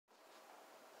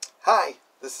Hi,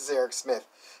 this is Eric Smith.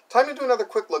 Time to do another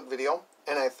quick look video,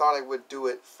 and I thought I would do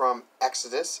it from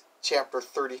Exodus chapter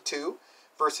 32,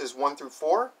 verses 1 through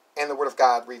 4, and the Word of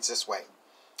God reads this way.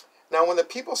 Now when the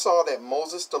people saw that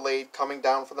Moses delayed coming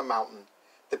down from the mountain,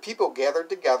 the people gathered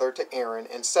together to Aaron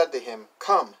and said to him,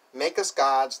 Come, make us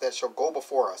gods that shall go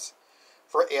before us.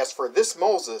 For as for this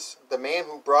Moses, the man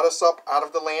who brought us up out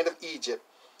of the land of Egypt,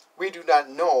 we do not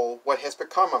know what has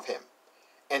become of him.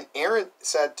 And Aaron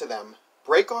said to them,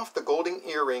 Break off the golden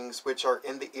earrings which are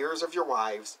in the ears of your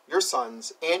wives, your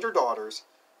sons, and your daughters,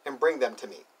 and bring them to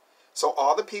me. So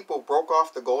all the people broke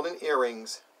off the golden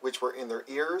earrings which were in their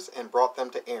ears and brought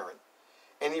them to Aaron.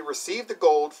 And he received the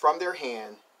gold from their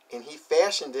hand, and he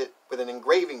fashioned it with an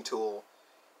engraving tool,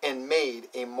 and made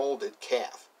a molded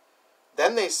calf.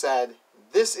 Then they said,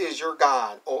 This is your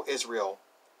God, O Israel,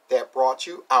 that brought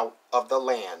you out of the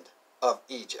land of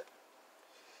Egypt.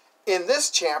 In this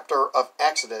chapter of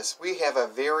Exodus, we have a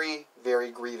very,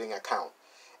 very grieving account.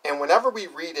 And whenever we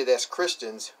read it as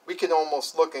Christians, we can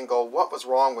almost look and go, what was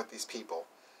wrong with these people?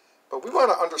 But we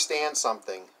want to understand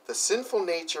something. The sinful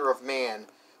nature of man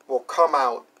will come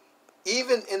out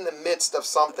even in the midst of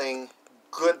something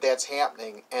good that's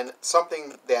happening and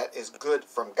something that is good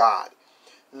from God.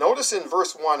 Notice in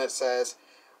verse 1 it says,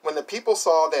 When the people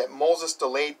saw that Moses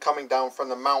delayed coming down from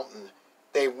the mountain,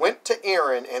 they went to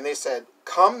Aaron and they said,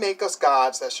 Come make us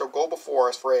gods that shall go before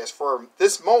us, for as for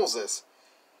this Moses,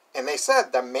 and they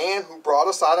said, the man who brought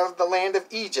us out of the land of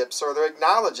Egypt, so they're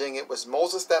acknowledging it was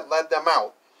Moses that led them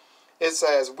out. It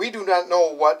says, we do not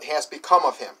know what has become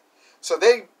of him. So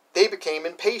they became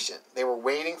impatient. They were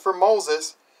waiting for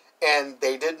Moses, and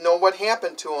they didn't know what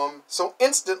happened to him. So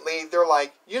instantly they're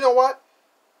like, you know what?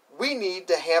 We need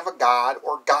to have a god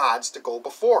or gods to go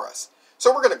before us.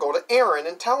 So we're going to go to Aaron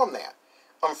and tell him that.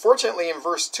 Unfortunately, in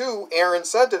verse 2, Aaron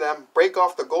said to them, Break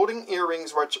off the golden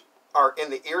earrings which are in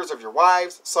the ears of your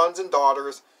wives, sons, and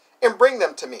daughters, and bring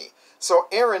them to me. So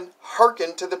Aaron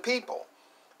hearkened to the people.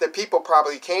 The people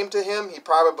probably came to him. He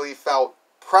probably felt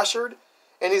pressured.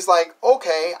 And he's like,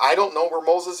 okay, I don't know where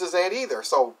Moses is at either.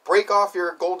 So break off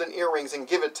your golden earrings and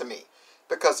give it to me.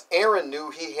 Because Aaron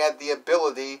knew he had the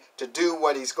ability to do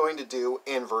what he's going to do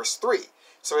in verse 3.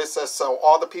 So it says, So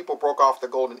all the people broke off the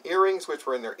golden earrings which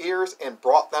were in their ears and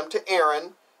brought them to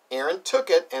Aaron. Aaron took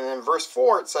it, and in verse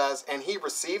 4 it says, And he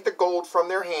received the gold from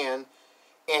their hand,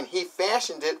 and he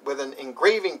fashioned it with an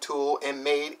engraving tool and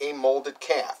made a molded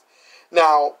calf.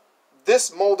 Now,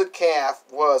 this molded calf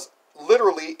was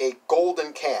literally a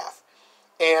golden calf.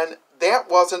 And that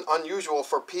wasn't unusual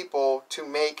for people to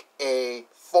make a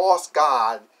false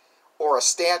god or a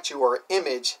statue or an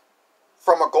image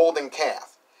from a golden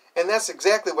calf. And that's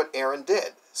exactly what Aaron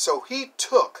did. So he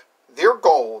took their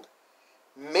gold,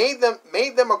 made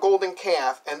them a golden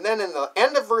calf, and then in the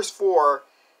end of verse 4,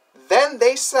 then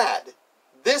they said,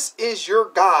 This is your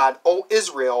God, O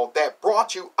Israel, that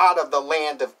brought you out of the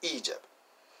land of Egypt.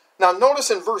 Now notice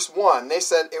in verse 1, they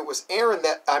said it was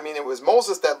it was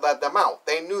Moses that led them out.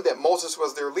 They knew that Moses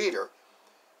was their leader.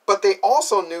 But they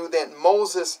also knew that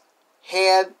Moses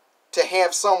had to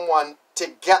have someone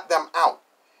to get them out.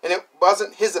 And it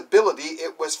wasn't his ability,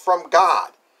 it was from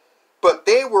God. But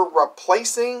they were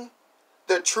replacing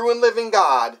the true and living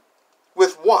God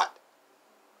with what?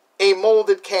 A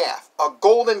molded calf, a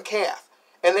golden calf.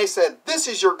 And they said, This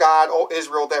is your God, O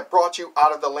Israel, that brought you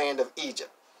out of the land of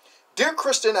Egypt. Dear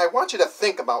Christian, I want you to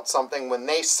think about something when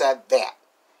they said that.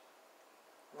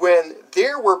 When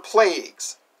there were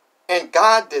plagues, and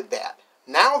God did that,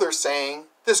 now they're saying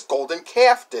this golden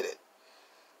calf did it.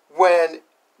 When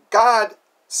God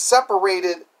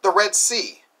separated the Red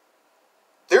Sea,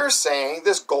 they're saying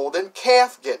this golden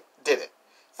calf did it.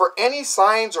 For any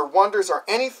signs or wonders or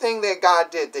anything that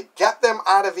God did to get them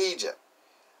out of Egypt,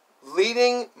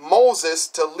 leading Moses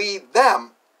to lead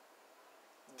them,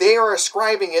 they are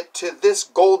ascribing it to this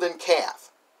golden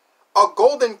calf. A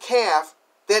golden calf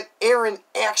that Aaron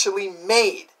actually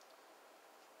made.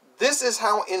 This is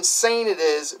how insane it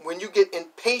is when you get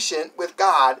impatient with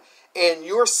God and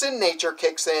your sin nature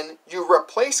kicks in. You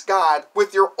replace God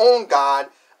with your own God,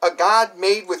 a God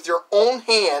made with your own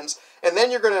hands, and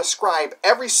then you're going to ascribe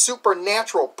every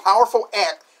supernatural, powerful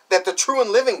act that the true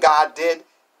and living God did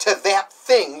to that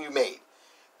thing you made.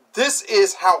 This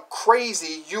is how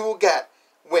crazy you will get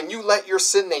when you let your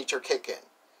sin nature kick in.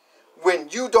 When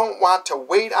you don't want to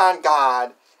wait on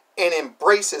God and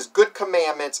embrace His good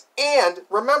commandments. And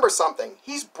remember something,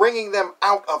 He's bringing them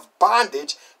out of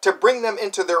bondage to bring them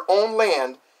into their own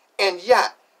land. And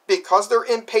yet, because they're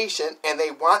impatient and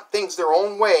they want things their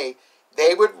own way,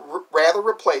 they would rather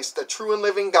replace the true and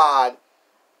living God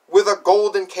with a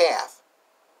golden calf,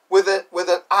 with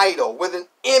an idol, with an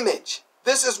image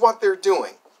This is what they're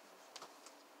doing.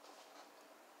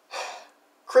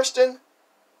 Christian,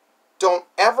 don't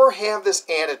ever have this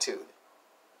attitude.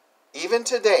 Even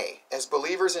today, as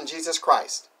believers in Jesus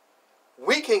Christ,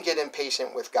 we can get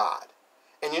impatient with God.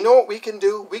 And you know what we can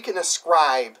do? We can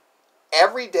ascribe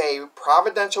everyday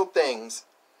providential things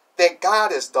that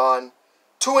God has done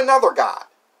to another God.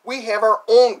 We have our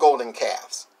own golden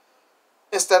calves.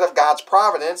 Instead of God's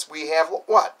providence, we have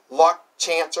what? Luck,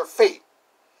 chance, or fate.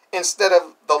 Instead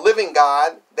of the living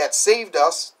God that saved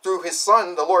us through his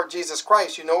Son, the Lord Jesus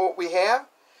Christ, you know what we have?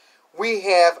 We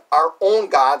have our own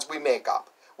gods we make up.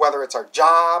 Whether it's our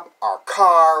job, our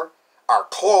car, our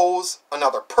clothes,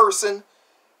 another person.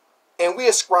 And we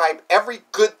ascribe every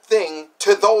good thing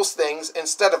to those things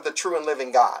instead of the true and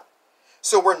living God.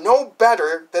 So we're no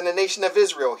better than the nation of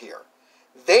Israel here.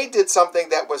 They did something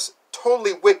that was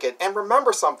totally wicked. And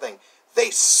remember something. They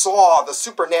saw the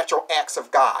supernatural acts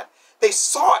of God. They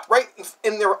saw it right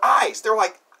in their eyes. They're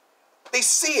like, they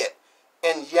see it.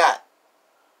 And yet,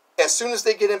 as soon as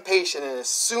they get impatient and as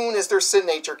soon as their sin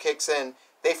nature kicks in,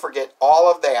 they forget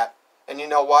all of that. And you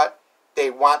know what? They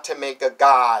want to make a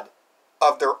God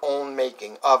of their own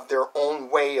making, of their own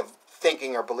way of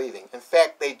thinking or believing. In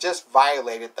fact, they just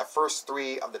violated the first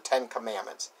 3 of the 10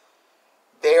 commandments.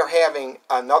 They are having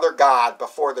another God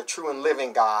before the true and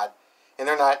living God, and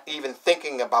they're not even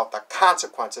thinking about the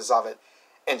consequences of it.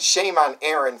 And shame on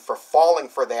Aaron for falling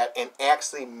for that and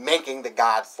actually making the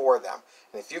God for them.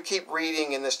 And if you keep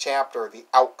reading in this chapter, the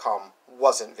outcome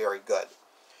wasn't very good.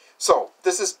 So,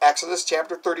 this is Exodus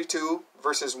chapter 32,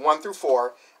 verses 1 through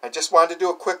 4. I just wanted to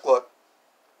do a quick look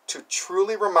to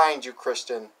truly remind you,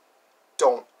 Christian,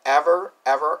 don't ever,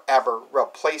 ever, ever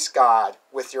replace God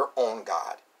with your own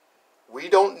God. We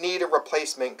don't need a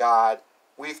replacement God.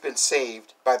 We've been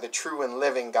saved by the true and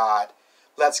living God.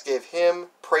 Let's give him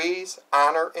praise,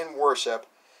 honor, and worship,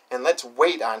 and let's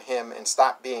wait on him and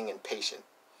stop being impatient.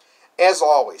 As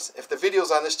always, if the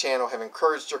videos on this channel have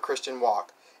encouraged your Christian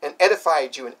walk and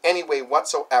edified you in any way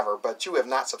whatsoever, but you have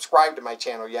not subscribed to my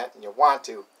channel yet and you want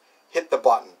to, hit the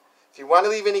button. If you want to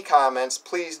leave any comments,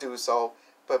 please do so,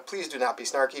 but please do not be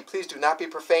snarky. Please do not be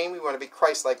profane. We want to be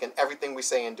Christ-like in everything we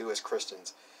say and do as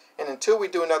Christians. And until we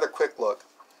do another quick look,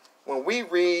 when we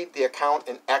read the account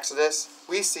in Exodus,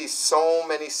 we see so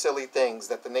many silly things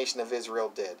that the nation of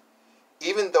Israel did,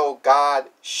 even though God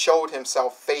showed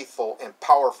himself faithful and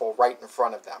powerful right in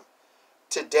front of them.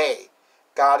 Today,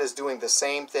 God is doing the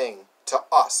same thing to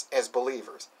us as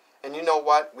believers. And you know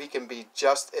what? We can be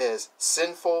just as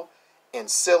sinful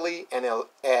and silly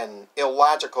and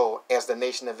illogical as the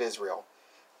nation of Israel.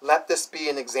 Let this be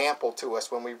an example to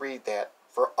us when we read that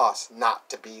for us not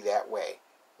to be that way.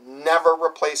 Never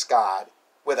replace God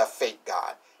with a fake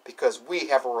God, because we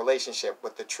have a relationship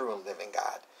with the true and living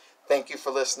God. Thank you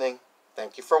for listening.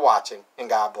 Thank you for watching, and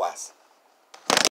God bless.